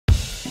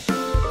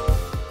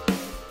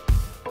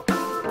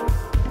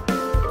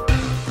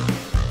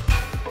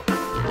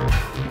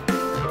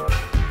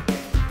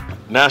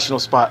National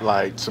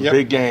spotlight, some Yep.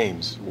 big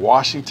games,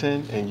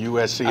 Washington and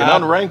USC, an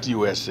unranked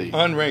USC.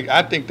 Unranked.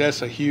 I think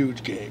that's a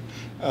huge game,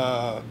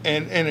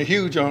 and a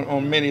huge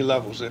on many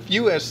levels. If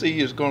USC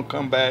is going to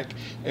come back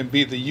and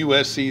be the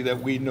USC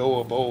that we know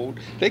of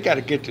old, they got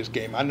to get this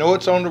game. I know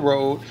it's on the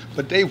road,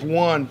 but they've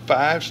won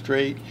 5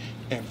 straight,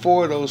 and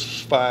 4 of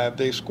those 5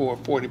 they scored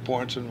 40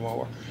 points or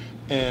more,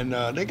 and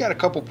they got a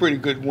couple pretty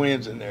good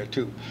wins in there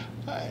too.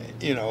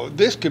 You know,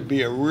 this could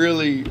be a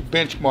really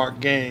benchmark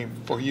game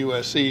for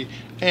USC.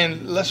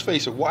 And let's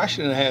face it,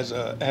 Washington has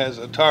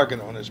a target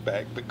on his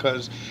back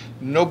because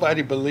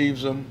nobody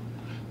believes them.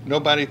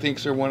 Nobody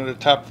thinks they're one of the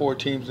top 4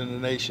 teams in the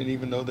nation,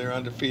 even though they're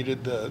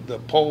undefeated. The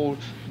poll,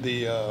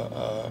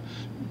 not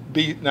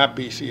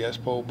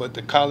BCS poll, but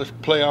the college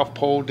playoff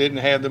poll didn't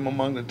have them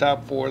among the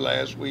top 4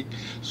 last week.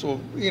 So,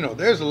 you know,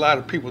 there's a lot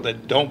of people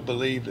that don't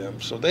believe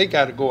them. So they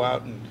got to go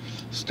out and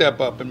step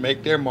up and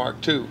make their mark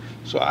too.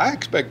 So I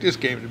expect this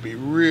game to be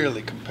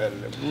really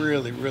competitive,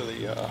 really,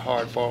 really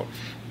hard fought.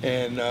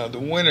 And the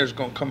winner's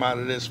going to come out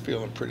of this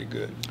feeling pretty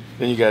good.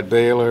 Then you got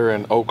Baylor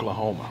and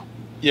Oklahoma.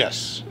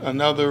 Yes,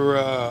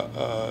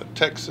 another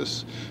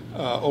Texas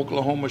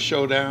Oklahoma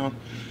showdown.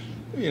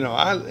 You know,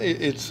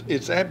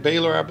 it's at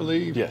Baylor, I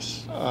believe.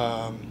 Yes.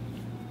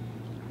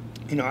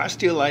 You know, I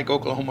still like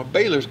Oklahoma.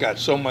 Baylor's got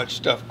so much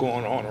stuff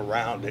going on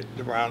around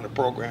the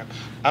program.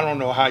 I don't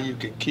know how you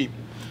can keep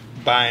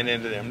buying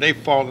into them. They've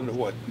fallen to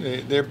what?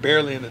 They're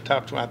barely in the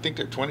top 20. I think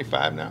they're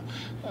 25 now.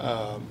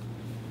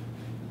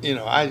 You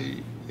know,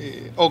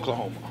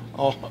 Oklahoma.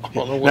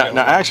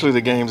 Now, actually,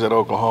 the game's at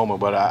Oklahoma,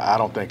 but I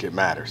don't think it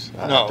matters.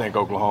 No. I think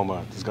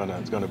Oklahoma is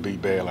gonna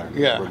beat Baylor,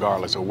 Yeah.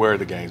 regardless of where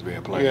the game's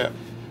being played. Yeah.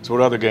 So,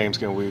 what other games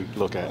can we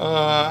look at?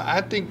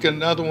 I think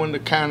another one to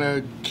kind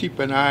of keep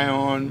an eye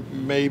on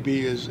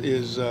maybe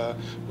is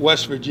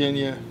West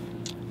Virginia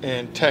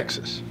and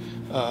Texas.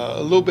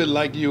 A little bit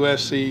like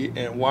USC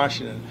and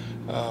Washington.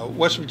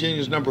 West Virginia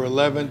is number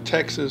 11.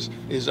 Texas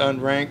is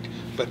unranked,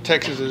 but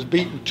Texas has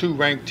beaten 2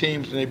 ranked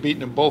teams, and they've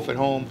beaten them both at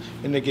home,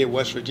 and they get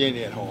West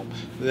Virginia at home.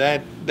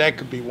 That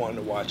could be one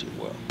to watch as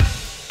well.